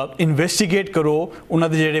ਇਨਵੈਸਟੀਗੇਟ ਕਰੋ ਉਹਨਾਂ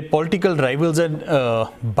ਦੇ ਜਿਹੜੇ ਪੋਲੀਟੀਕਲ ਰਾਈਵਲਸ ਹਨ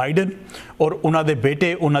ਬਾਈਡਨ ਔਰ ਉਹਨਾਂ ਦੇ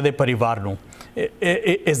ਬੇਟੇ ਉਹਨਾਂ ਦੇ ਪਰਿਵਾਰ ਨੂੰ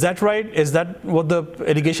is that right? Is that what the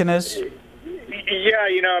allegation is? Yeah,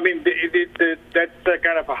 I mean, that's a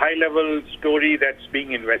kind of a high-level story that's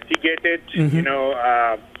being investigated.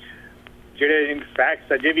 In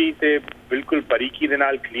fact, ਅਜੇ ਵੀ ਤੇ ਬਿਲਕੁਲ ਬਾਰੀਕੀ ਦੇ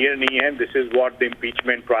ਨਾਲ clear ਨਹੀਂ ਹੈ. This is what the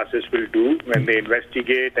impeachment process will do when they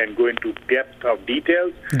investigate and go into depth of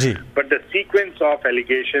details. But the sequence of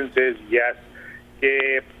allegations is yes,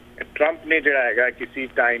 Trump ਨੇ ਜਿਹੜਾ ਹੈਗਾ ਕਿਸੇ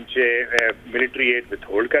ਟਾਈਮ 'ਚ military aid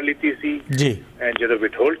withhold ਕਰ ਲਿੱਤੀ ਸੀ and ਜਦੋਂ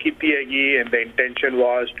withhold ਕੀਤੀ ਹੈਗੀ and the intention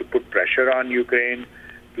was to put pressure on Ukraine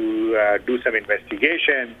to do some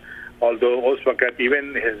investigation, although ਉਸ ਵਕਤ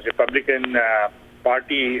even his Republican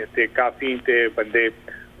party ਤੇ ਕਾਫੀ ਤੇ ਬੰਦੇ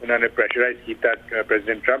ਉਹਨਾਂ ਨੇ ਪ੍ਰੈਸ਼ਰਾਈਜ਼ ਕੀਤਾ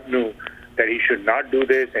ਪ੍ਰੈਜ਼ੀਡੈਂਟ ਟਰੰਪ ਨੂੰ that he should not do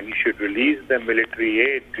this and he should release the military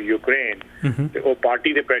aid to Ukraine. वो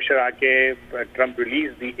party the pressure आके Trump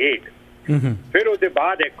released the aid. फिर उसके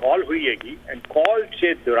बाद एक कॉल हुई हैगी and call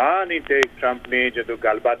के दौरान ही Trump ने जो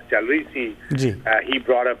गलबात चल रही थी, he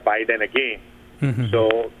brought up Biden again.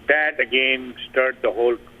 So that again stirred the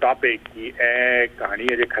whole topic कि कहानी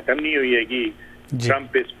अजे खत्म नहीं हुई हैगी.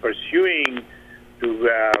 Trump is pursuing to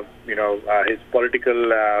his political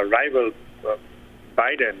rival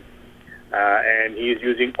Biden, and he is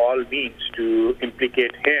using all means to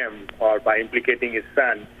implicate him, or by implicating his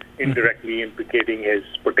son, indirectly implicating his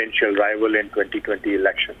potential rival in 2020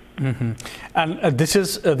 election. And this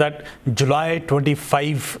is that July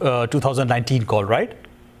 25, 2019 call, right?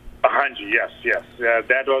 Yes.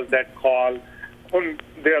 That was that call.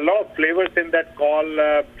 There are a lot of flavors in that call.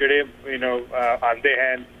 Today, on the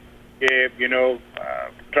hand,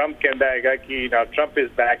 Trump कहता है कि Trump is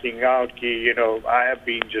backing out. कि I have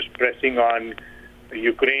been just pressing on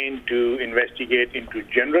Ukraine to investigate into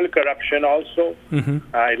general corruption also.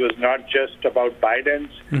 It was not just about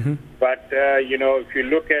Biden's, but if you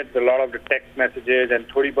look at a lot of the text messages and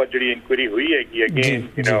थोड़ी बहुत जड़ी inquiry हुई है again,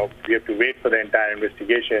 we have to wait for the entire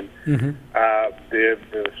investigation.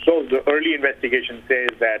 So the early investigation says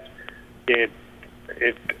that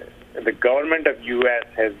the government of U.S.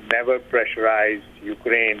 has never pressurized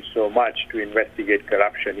Ukraine so much to investigate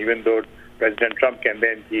corruption, even though President Trump can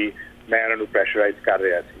then see मैं उन्हें pressurise कर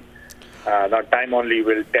रहा थी. Now time only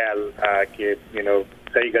will tell कि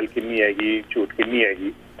सही गल कितनी हैगी, झूठ कितनी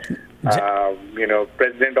हैगी.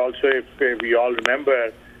 President also, if we all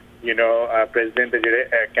remember, President the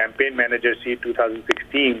campaign manager see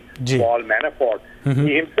 2016, Paul Manafort,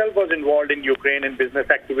 he himself was involved in Ukraine and business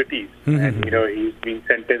activities, and he's been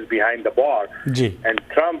sentenced behind the bar. And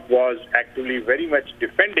Trump was actually very much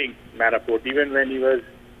defending Manafort even when he was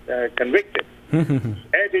convicted.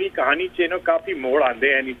 कहानी काफी मोड़ आंदे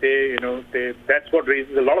हैं नीते that's what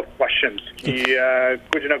raises a lot of questions कि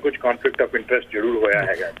कुछ ना कुछ conflict of interest जरूर होया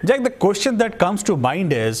है. Jack, the question that comes to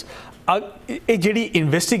mind is ਜਿਹੜੀ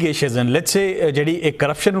investigations, and let's say ਜਿਹੜੀ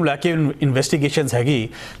corruption ਨੂੰ ਲੈ ਕੇ investigations ਹੈਗੀ,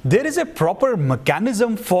 there is a proper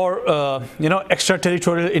mechanism for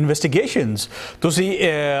extraterritorial investigations. ਤੁਸੀਂ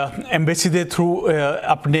embassy ਦੇ through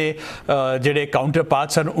ਆਪਣੇ ਜਿਹੜੇ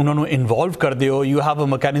counterparts ਹਨ ਉਹਨਾਂ ਨੂੰ involve ਕਰਦੇ ਹੋ. You have a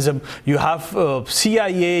mechanism, you have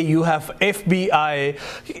CIA, you have FBI.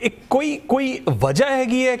 कोई वजह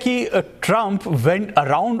हैगी है कि Trump went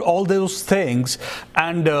around all those things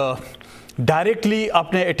and directly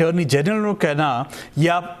अपने अटॉर्नी जनरल को कहना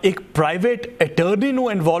या एक प्राइवेट अटॉर्नी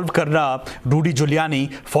को इन्वॉल्व करना Rudy जुलियानी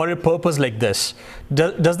for a purpose like this,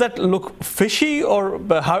 does that look fishy, or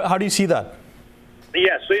how do you see that?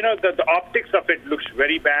 Yeah, so the optics of it looks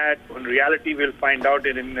very bad. In reality, we'll find out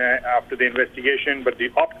after the investigation, but the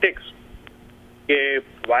optics,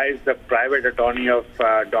 why is the private attorney of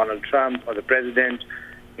Donald Trump or the president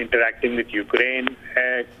interacting with Ukraine?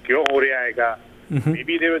 क्यों हो रहा हैगा?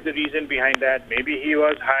 Maybe there was a reason behind that. Maybe he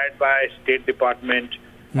was hired by State Department,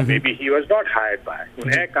 or maybe he was not hired by.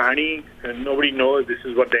 Nobody knows. This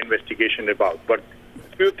is what the investigation is about. But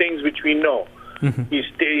a few things which we know.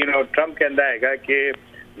 Trump कहता है कि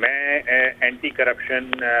मैं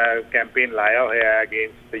anti-corruption campaign लाया है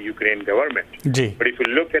against the Ukraine government. But if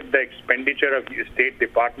you look at the expenditure of the State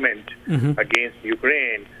Department against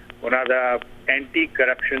Ukraine, one of the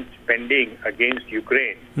anti-corruption spending against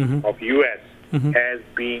Ukraine of U.S. has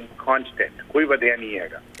been constant. कोई वजह नहीं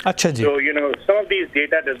हैगा. अच्छा जी. So some of these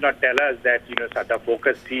data does not tell us that साਡਾ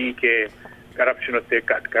focus थी कि corruption उत्ते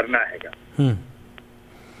cut करना हैगा.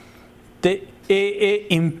 ते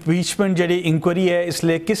impeachment जड़ी inquiry है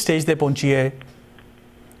इसलिए किस stage पे पहुंची है?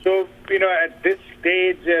 So at this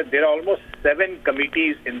stage there are almost 7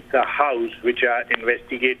 committees in the House which are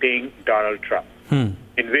investigating Donald Trump.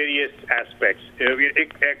 In various aspects.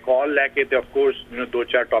 A call like it, of course,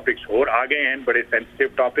 2-4 topics और आ गए हैं, but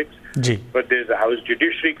sensitive topics. But there's a House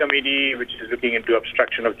Judiciary Committee which is looking into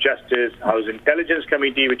obstruction of justice, House Intelligence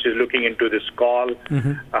Committee which is looking into this call,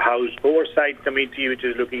 a House Oversight Committee which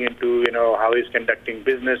is looking into how he's conducting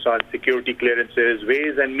business on security clearances,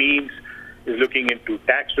 Ways and Means is looking into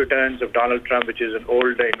tax returns of Donald Trump, which is an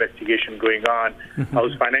old investigation going on,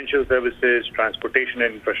 House Financial Services, Transportation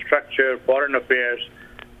and Infrastructure, Foreign Affairs.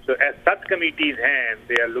 So as such committees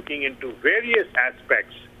they are looking into various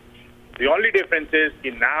aspects. The only difference is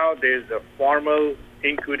now there's a formal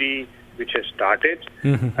inquiry which has started.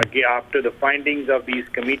 Again, after the findings of these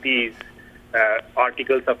committees,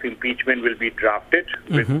 articles of impeachment will be drafted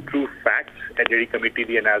with true facts. And the committee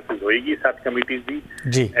the analysis hoegi, sat committees bhi,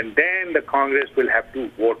 and then the Congress will have to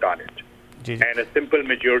vote on it. And a simple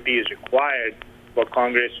majority is required for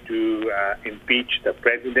Congress to impeach the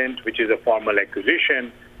president, which is a formal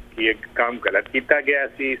accusation. He काम गलत किया गया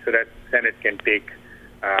सी, so that Senate can take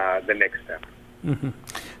the next step.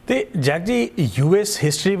 ते zag ji US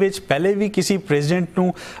history which पहले भी किसी president नू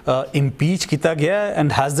impeach किया गया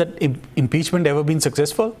and has that impeachment ever been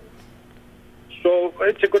successful? So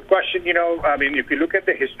it's a good question. I mean, if you look at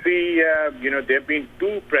the history, there have been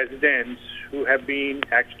two presidents who have been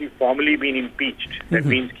actually formally been impeached. That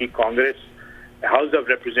means that Congress, the House of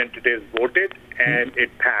Representatives voted and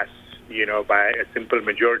it passed, by a simple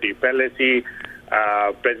majority. Pehle si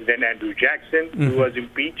President Andrew Jackson, who was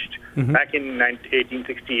impeached back in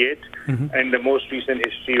 1868, and the most recent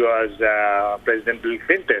history was President Bill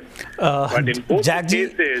Clinton. But in both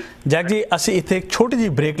cases, zag जी ਅਸੀਂ ਇੱਥੇ ਇੱਕ ਛੋਟੀ ਜੀ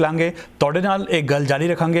break ਲਾਂਗੇ ਤੁਹਾਡੇ ਨਾਲ ਇਹ ਗੱਲ ਜਾਰੀ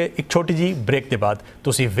ਰੱਖਾਂਗੇ ਇੱਕ ਛੋਟੀ ਜੀ ਬ੍ਰੇਕ ਦੇ ਬਾਅਦ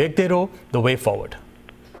ਤੁਸੀਂ ਵੇਖਦੇ ਰਹੋ ਦ ਵੇ ਫਾਰਵਰਡ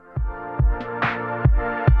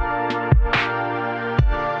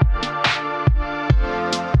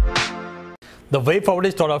द वे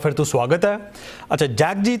फॉरवर्ड ਤੁਹਾਡਾ ਫਿਰ ਤੋਂ ਸਵਾਗਤ ਹੈ ਅੱਛਾ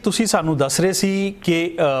ਜੈਕ ਜੀ ਤੁਸੀਂ ਸਾਨੂੰ ਦੱਸ ਰਹੇ ਸੀ ਕਿ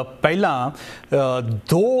ਪਹਿਲਾਂ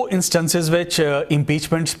ਦੋ ਇਨਸਟੈਂਸਸ ਵਿੱਚ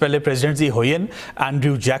ਇੰਪੀਚਮੈਂਟਸ ਪਹਿਲੇ ਪ੍ਰੈਜ਼ੀਡੈਂਟਸ ਦੀ ਹੋਈ ਹਨ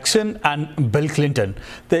Andrew Jackson and bill Clinton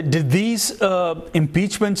ਤੇ did these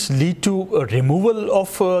ਇੰਪੀਚਮੈਂਟਸ lead to removal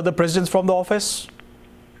of the president from the office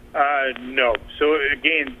No. So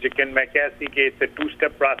again, it's a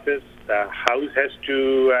two-step process. The House has to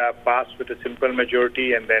pass with a simple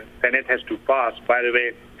majority, and then Senate has to pass. By the way,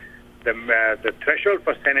 the threshold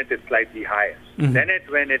for Senate is slightly higher. Senate,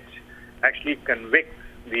 when it actually convicts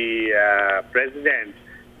the president,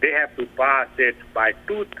 they have to pass it by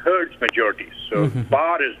 2/3 majority. So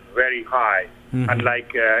bar is very high,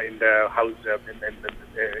 unlike in the House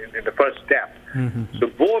in the first step.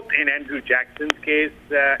 So both in Andrew Jackson's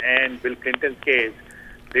case and Bill Clinton's case,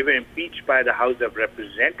 they were impeached by the House of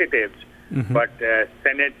Representatives, but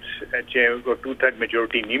Senate 2/3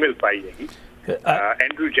 majority nahi mil pai.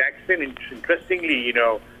 Andrew Jackson, interestingly,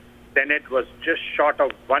 Senate was just short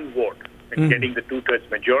of one vote in getting the 2/3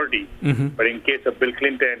 majority. But in case of Bill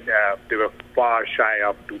Clinton, they were far shy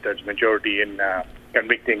of 2/3 majority in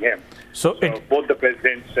convicting him. So both the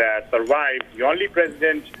presidents survived. The only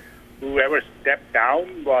president who ever stepped down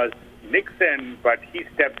was Nixon, but he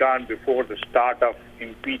stepped down before the start of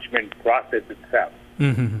impeachment process itself.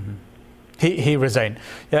 He resigned.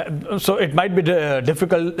 Yeah, so it might be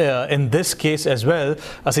difficult in this case as well.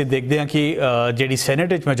 ਅਸੀਂ ਦੇਖਦੇ ਹਾਂ ਕਿ ਜਿਹੜੀ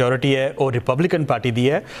senate ਵਿੱਚ majority ਹੈ ਉਹ Republican party ਦੀ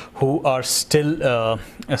ਹੈ who are still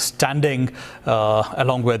standing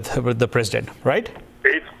along with the president, right?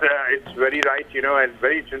 It's very right, and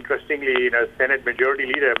very interestingly, Senate Majority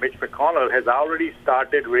Leader Mitch McConnell has already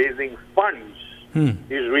started raising funds.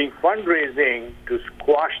 He's doing fundraising to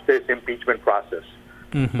squash this impeachment process.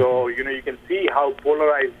 So, you can see how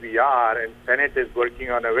polarized we are, and Senate is working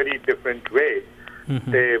on a very different way.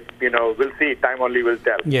 They, we'll see. Time only will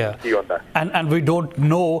tell. Yeah. See on that. And we don't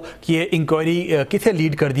know कि ये inquiry किथे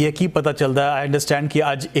lead कर दी है की पता चलता है. I understand कि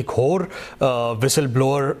आज एक और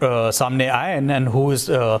whistleblower सामने आए and who is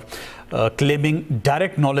claiming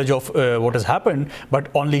direct knowledge of what has happened, but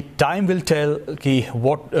only time will tell ki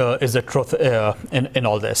what is the truth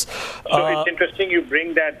in all this. So it's interesting you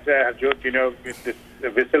bring that, Harjot, with this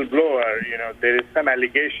whistleblower, there is some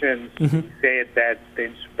allegations say that the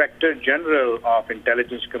Inspector General of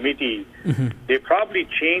Intelligence Committee, they probably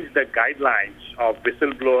changed the guidelines of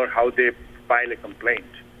whistleblower, how they file a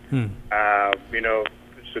complaint.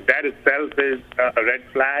 So that itself is a red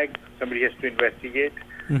flag. Somebody has to investigate.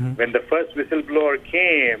 When the first whistleblower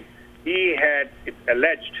came, it's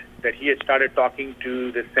alleged that he had started talking to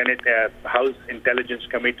the Senate House Intelligence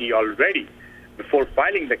Committee already before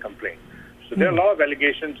filing the complaint. So there are a lot of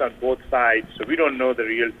allegations on both sides, so we don't know the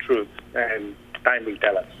real truth, and time will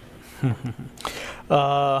tell us.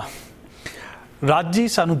 Raj ji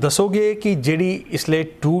ਸਾਨੂੰ ਦੱਸੋਗੇ ਕਿ ਜਿਹੜੀ ਇਸਲੇ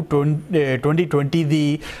 2020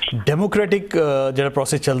 ਦੀ democratic ਜਿਹੜਾ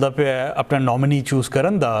process ਚੱਲਦਾ ਪਿਆ ਹੈ ਆਪਣਾ nominee choose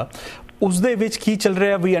ਕਰਨ ਦਾ ਉਸ ਦੇ ਵਿੱਚ ਕੀ ਚੱਲ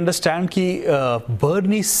ਰਿਹਾ ਵੀ ਅੰਡਰਸਟੈਂਡ ਕਿ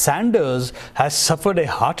Bernie Sanders has ਸਫਰਡ a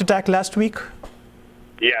heart attack last week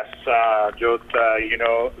Yes, Jot,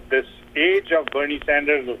 this age of Bernie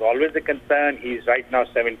Sanders was always a concern. He's right now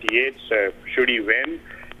 78, so should he win?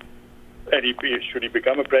 And should he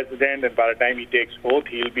become a president? And by the time he takes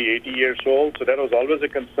oath, he'll be 80 years old. So that was always a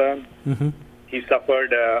concern. He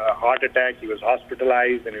suffered a heart attack. He was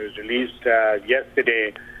hospitalized and he was released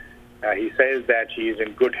yesterday. He says that he's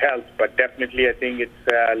in good health, but definitely I think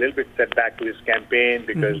it's a little bit setback to his campaign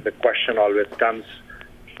because the question always comes,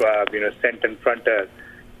 sent in front of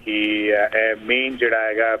he main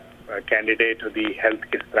candidate of the health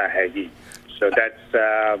kis tarah hai. So that's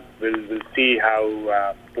we'll see how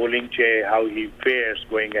polling how he fares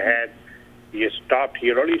going ahead. He has stopped.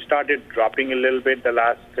 He already started dropping a little bit the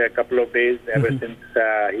last couple of days, ever since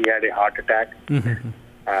he had a heart attack.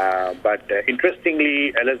 But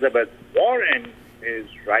interestingly, Elizabeth Warren is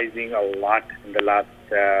rising a lot in the last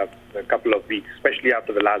couple of weeks, especially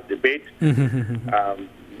after the last debate.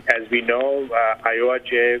 As we know, Iowa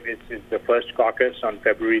is the first caucus on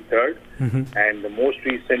February 3rd, and the most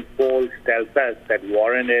recent poll tells us that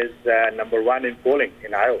Warren is #1 in polling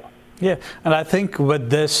in Iowa. Yeah, and I think with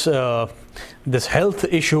this this health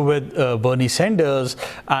issue with Bernie Sanders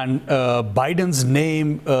and Biden's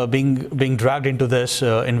name being dragged into this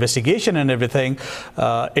investigation and everything,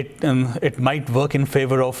 it might work in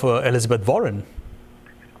favor of Elizabeth Warren.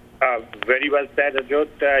 Very well said,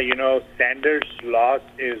 Harjot. You know, Sanders' loss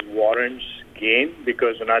is Warren's gain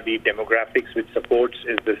because the demographics which supports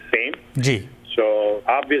is the same. Gee. So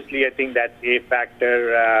obviously, I think that's a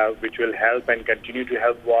factor which will help and continue to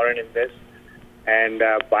help Warren in this. And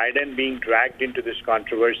Biden being dragged into this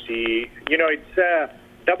controversy, you know, it's a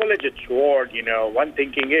double-edged sword. You know, one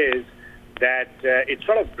thinking is that it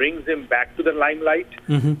sort of brings him back to the limelight.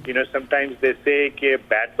 You know, sometimes they say that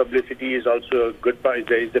bad publicity is also a good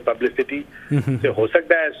is the publicity. So ho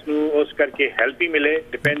sakta hai isnu us karke help hi mile,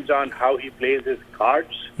 depends on how he plays his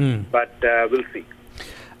cards, but we'll see.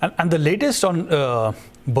 And the latest on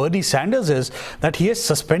Bernie Sanders is that he has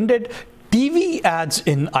suspended TV ads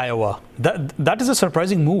in Iowa. That is a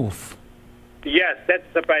surprising move. Yes, that's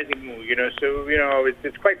a surprising move. You know, so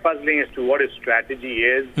it's quite puzzling as to what his strategy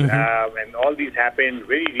is, and all these happened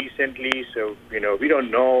very recently. So we don't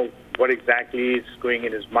know what exactly is going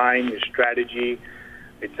in his mind, his strategy.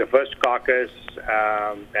 It's the first caucus,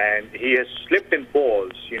 and he has slipped in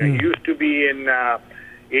polls. You know, he used to be in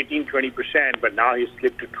 18-20%, but now he's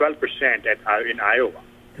slipped to 12% in Iowa.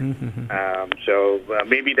 So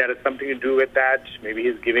maybe that has something to do with that. Maybe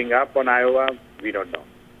he's giving up on Iowa. We don't know.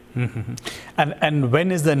 And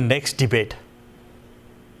when is the next debate?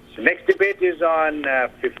 So next debate is on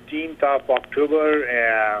 15th of October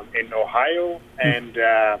in Ohio, and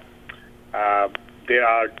there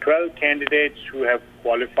are 12 candidates who have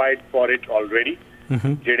qualified for it already.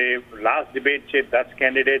 Jede last debate che 10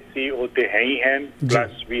 candidates thi hote hain hi hain.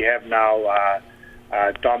 Plus we have now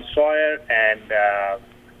Tom Sawyer and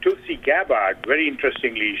Tulsi Gabbard. Very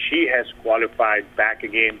interestingly, she has qualified back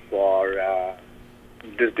again for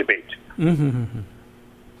this debate.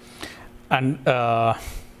 And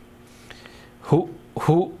who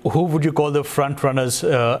would you call the front runners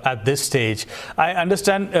at this stage? I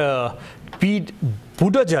understand Pete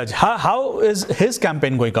Buttigieg. How is his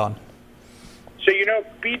campaign going on? So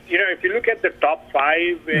Pete, if you look at the top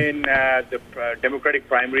 5 in the Democratic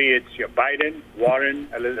primary, it's Biden, Warren,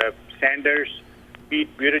 Sanders, Pete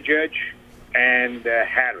Buttigieg, and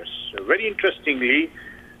Harris. So very interestingly,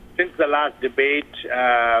 since the last debate,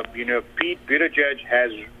 Pete Buttigieg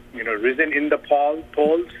has risen in the polls,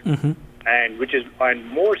 and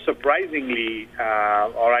more surprisingly,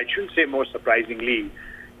 or I shouldn't say more surprisingly,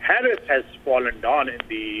 Harris has fallen down in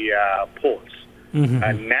the polls.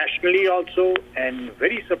 Nationally also, and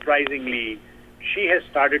very surprisingly, she has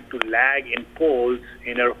started to lag in polls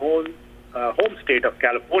in her home state of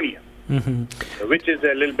California, which is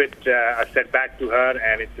a little bit a setback to her,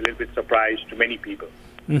 and it's a little bit surprise to many people.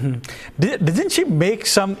 Didn't she make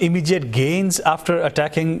some immediate gains after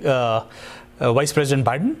attacking Vice President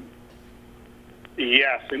Biden?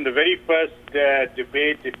 Yes, in the very first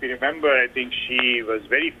debate, if you remember, I think she was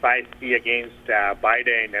very feisty against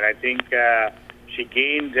Biden, and I think she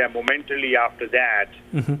gained momentarily after that.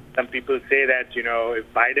 Some people say that, if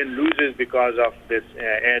Biden loses because of this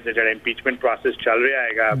impeachment process chal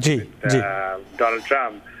raha hai with Donald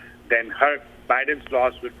Trump, then Biden's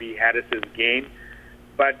loss would be Harris's gain.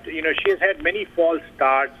 But, she has had many false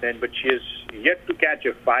starts, but she has yet to catch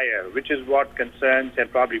a fire, which is what concerns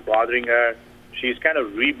and probably bothering her. She's kind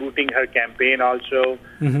of rebooting her campaign also.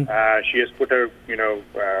 She has put her,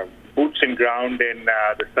 boots in ground in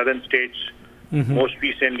the southern states, most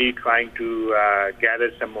recently trying to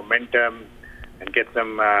gather some momentum and get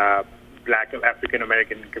some Black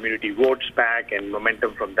African-American community votes back and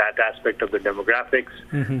momentum from that aspect of the demographics.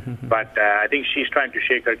 But I think she's trying to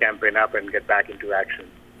shake her campaign up and get back into action.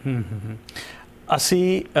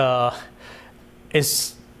 Asi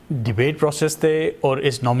is debate process te or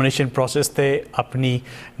is nomination process te apni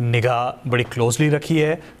nigaah badi closely rakhi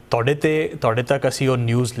hai. Tode tak asi ਉਹ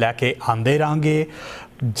news ਲੈਕੇ ਆਂਦੇ ਰਾਂਗੇ.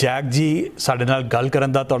 JAG ਜੀ ਸਾਡੇ ਨਾਲ ਗੱਲ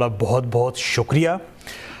ਕਰਨ ਦਾ ਤੁਹਾਡਾ ਬਹੁਤ ਸ਼ੁਕਰੀਆ.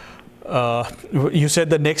 You said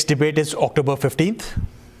the next debate is October 15th?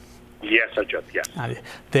 Yes, Harjot, yes.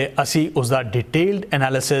 ਤੇ ਅਸੀਂ ਉਸ ਦਾ detailed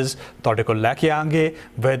analysis ਤੁਹਾਡੇ ਕੋਲ ਲੈ ਕੇ ਆਂਗੇ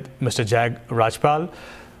with Mr. JAG RAJPAL.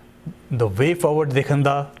 The way forward देखने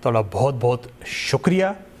का तुहाडा बहुत बहुत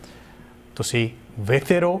शुक्रिया। तुसी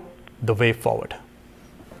वेखते रहो द वे फॉरवर्ड।